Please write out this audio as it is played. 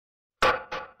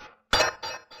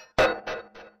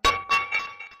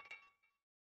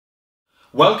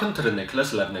Welcome to the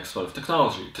Nicholas 11x12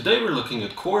 technology. Today we're looking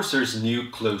at Corsair's new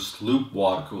closed-loop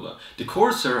water cooler, the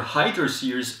Corsair Hydro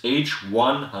Series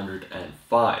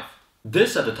H105.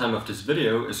 This, at the time of this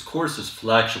video, is Corsair's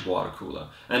flagship water cooler,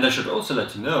 and I should also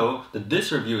let you know that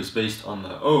this review is based on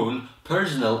my own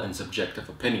personal and subjective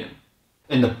opinion.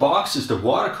 In the box is the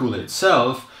water cooler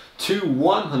itself, two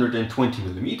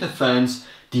 120mm fans,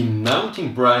 the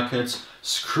mounting brackets,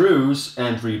 screws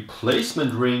and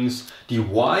replacement rings, the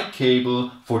Y cable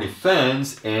for the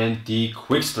fans and the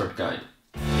quick start guide.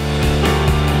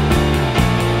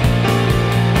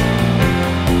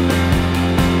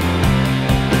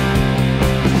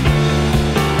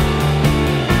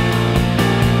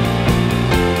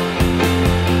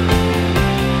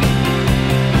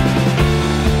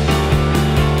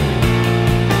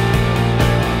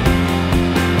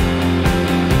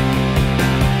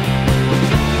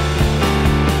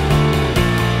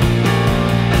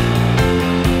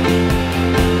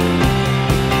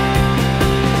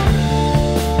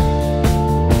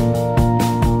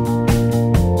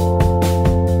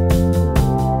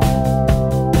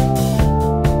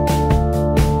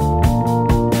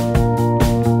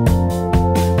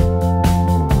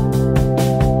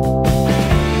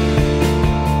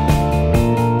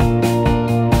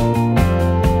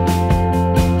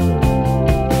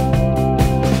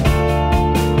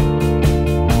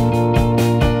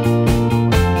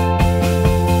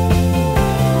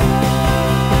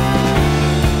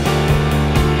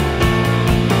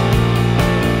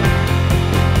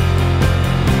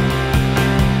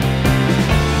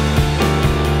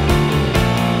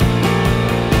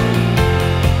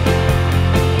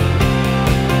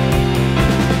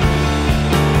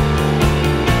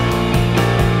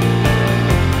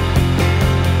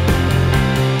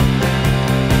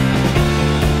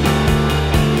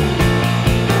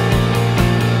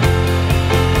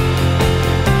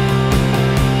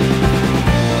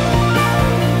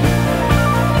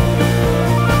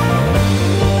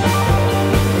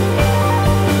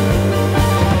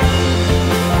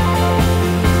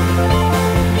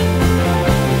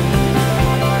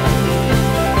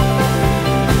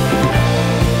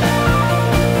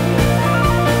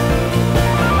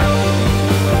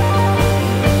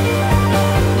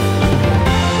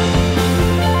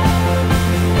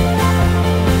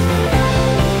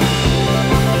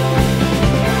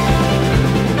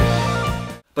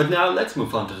 But now let's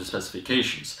move on to the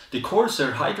specifications. The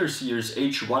Corsair Hydro Series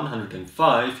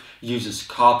H105 uses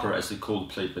copper as the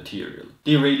cold plate material.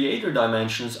 The radiator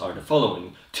dimensions are the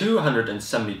following: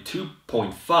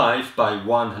 272.5 by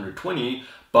 120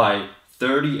 by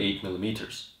 38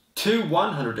 mm. Two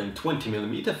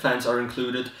 120mm fans are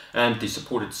included, and the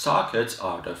supported sockets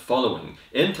are the following: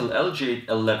 Intel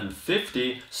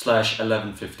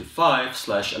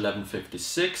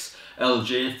LJ1150/1155/1156,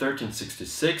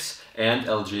 LJ1366 and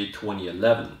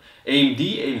LJ2011,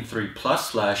 AMD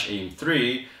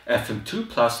AM3+/AM3,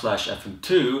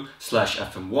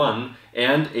 FM2+/FM2/FM1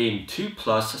 and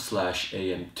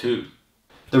AM2+/AM2.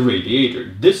 The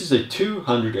radiator. This is a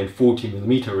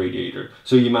 240mm radiator,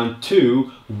 so you mount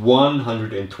two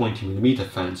 120mm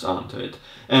fans onto it.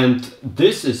 And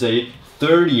this is a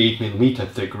 38mm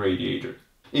thick radiator.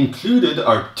 Included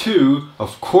are two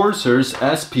of Corsair's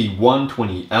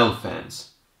SP120L fans.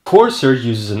 Corsair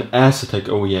uses an Asetek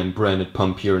OEM branded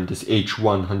pump here in this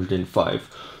H105.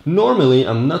 Normally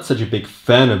I'm not such a big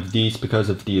fan of these because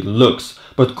of the looks,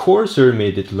 but Corsair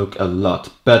made it look a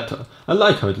lot better. I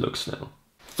like how it looks now.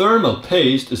 Thermal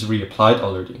paste is reapplied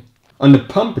already. On the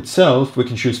pump itself we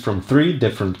can choose from three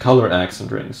different color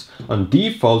accent rings. On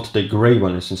default the grey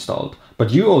one is installed,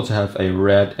 but you also have a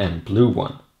red and blue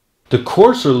one. The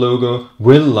Corsair logo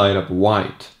will light up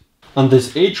white. On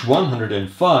this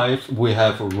H105 we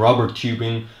have rubber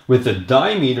tubing with a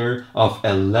diameter of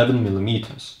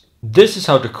 11mm. This is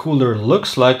how the cooler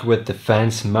looks like with the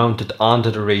fans mounted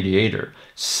onto the radiator.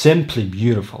 Simply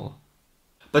beautiful.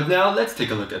 But now let's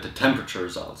take a look at the temperature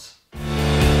results.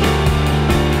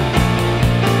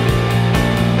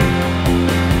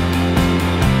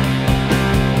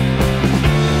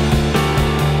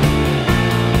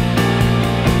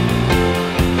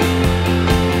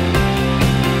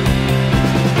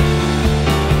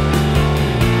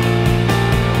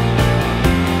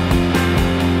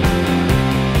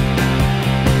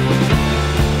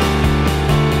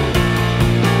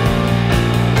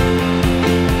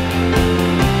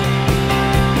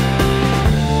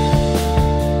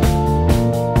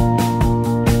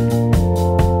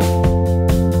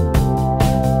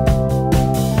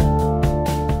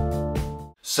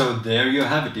 So there you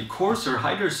have it. The Corsair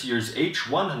Hydro Series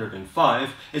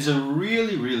H105 is a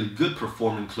really good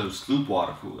performing closed loop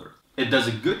water cooler. It does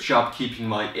a good job keeping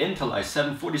my Intel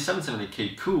i7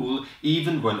 4770K cool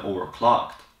even when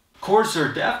overclocked.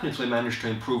 Corsair definitely managed to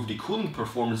improve the cooling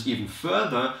performance even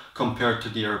further compared to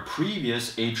their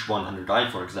previous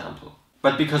H100i, for example.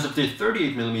 But because of the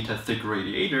 38mm thick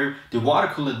radiator, the water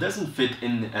cooler doesn't fit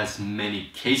in as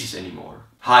many cases anymore.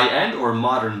 High-end or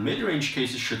modern mid-range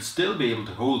cases should still be able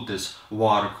to hold this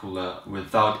water cooler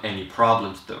without any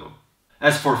problems though.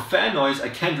 As for fan noise, I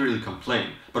can't really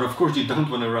complain, but of course you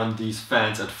don't want to run these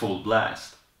fans at full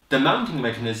blast. The mounting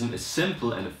mechanism is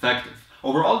simple and effective.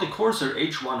 Overall, the Corsair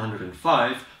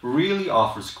H105 really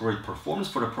offers great performance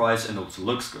for the price and also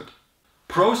looks good.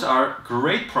 Pros are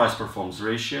great price-performance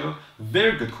ratio,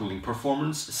 very good cooling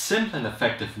performance, simple and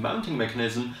effective mounting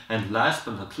mechanism, and last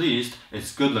but not least,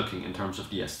 it's good looking in terms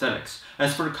of the aesthetics.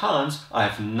 As for the cons, I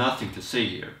have nothing to say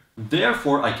here.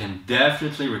 Therefore, I can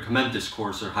definitely recommend this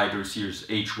Corsair Hydro Series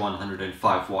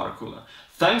H105 water cooler.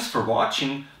 Thanks for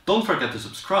watching, don't forget to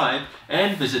subscribe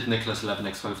and visit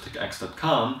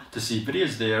nicholas11x5techx.com to see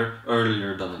videos there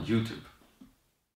earlier than on YouTube.